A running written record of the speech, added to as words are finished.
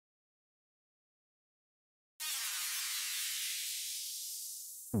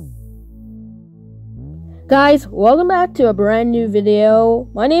Guys, welcome back to a brand new video.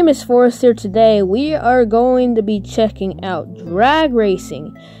 My name is Forrester. Today we are going to be checking out drag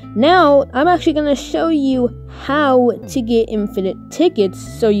racing. Now, I'm actually going to show you how to get infinite tickets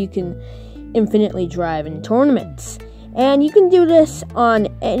so you can infinitely drive in tournaments. And you can do this on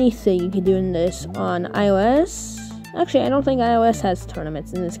anything. You can do this on iOS. Actually, I don't think iOS has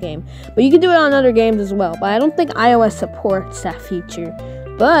tournaments in this game. But you can do it on other games as well. But I don't think iOS supports that feature.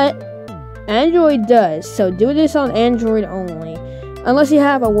 But Android does, so do this on Android only. Unless you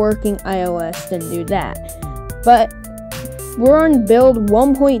have a working iOS, then do that. But we're on build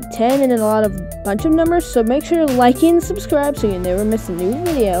 1.10 and a bunch of numbers, so make sure to like and subscribe so you never miss a new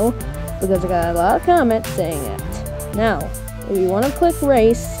video, because I got a lot of comments saying that. Now, if you want to click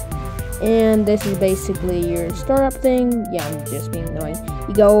race, and this is basically your startup thing. Yeah, I'm just being annoying.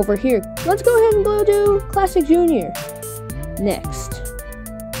 You go over here. Let's go ahead and go to Classic Junior. Next.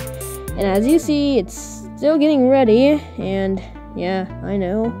 And as you see, it's still getting ready, and yeah, I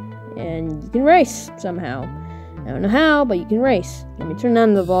know, and you can race somehow. I don't know how, but you can race. Let me turn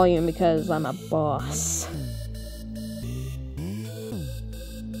down the volume because I'm a boss.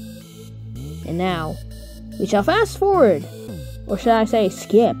 And now, we shall fast forward, or should I say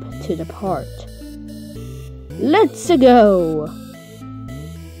skip to the part. Let's go!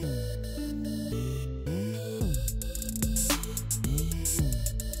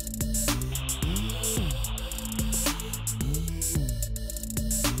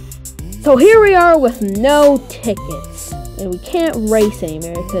 So here we are with no tickets, and we can't race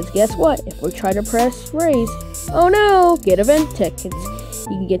anymore, because guess what? If we try to press race, oh no, get event tickets.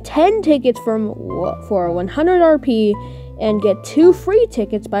 You can get 10 tickets for 100 RP, and get 2 free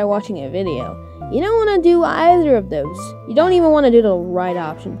tickets by watching a video. You don't want to do either of those. You don't even want to do the right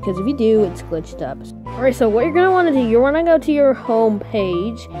option, because if you do, it's glitched up. Alright, so what you're going to want to do, you want to go to your home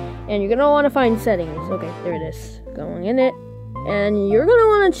page, and you're going to want to find settings. Okay, there it is. Going in it. And you're gonna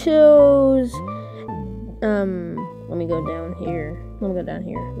want to choose, let me go down here. Let me go down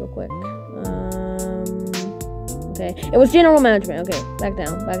here real quick. Okay, it was general management. Okay, back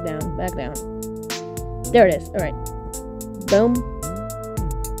down, back down, back down. There it is. All right, boom.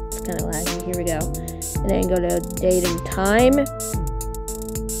 It's kind of laggy. Here we go. And then go to date and time.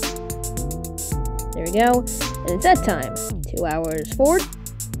 There we go. And it's that time. 2 hours forward,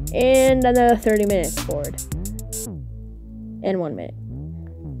 and another 30 minutes forward. And 1 minute.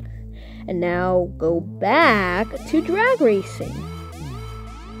 And now go back to drag racing.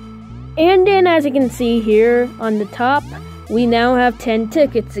 And then, as you can see here on the top, we now have 10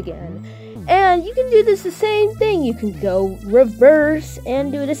 tickets again. And you can do this the same thing. You can go reverse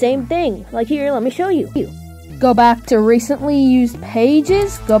and do the same thing. Like here, let me show you. Go back to recently used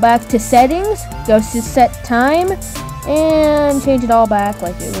pages, go back to settings, go to set time, and change it all back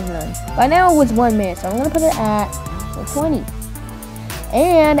like it was none. By now it was 1 minute, so I'm going to put it at 20.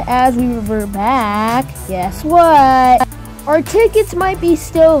 And as we revert back, guess what? Our tickets might be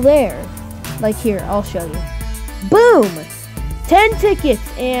still there. Like here, I'll show you. Boom! 10 tickets,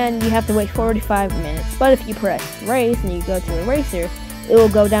 and you have to wait 45 minutes. But if you press race and you go to eraser, it will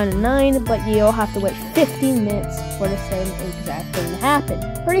go down to 9, but you'll have to wait 15 minutes for the same exact thing to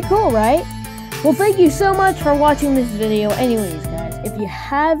happen. Pretty cool, right? Well, thank you so much for watching this video. Anyways, guys, if you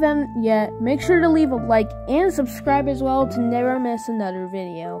haven't yet, make sure to leave a like and subscribe as well to never miss another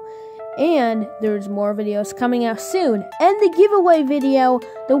video. And there's more videos coming out soon. And the giveaway video,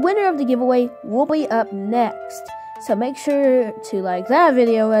 the winner of the giveaway will be up next. So make sure to like that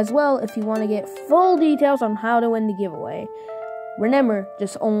video as well if you want to get full details on how to win the giveaway. Remember,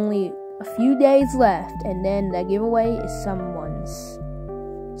 just only a few days left, and then the giveaway is someone's.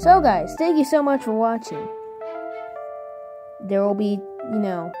 So guys, thank you so much for watching. There will be,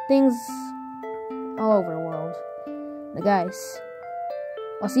 things all over the world. But guys,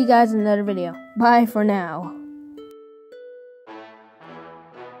 I'll see you guys in another video. Bye for now.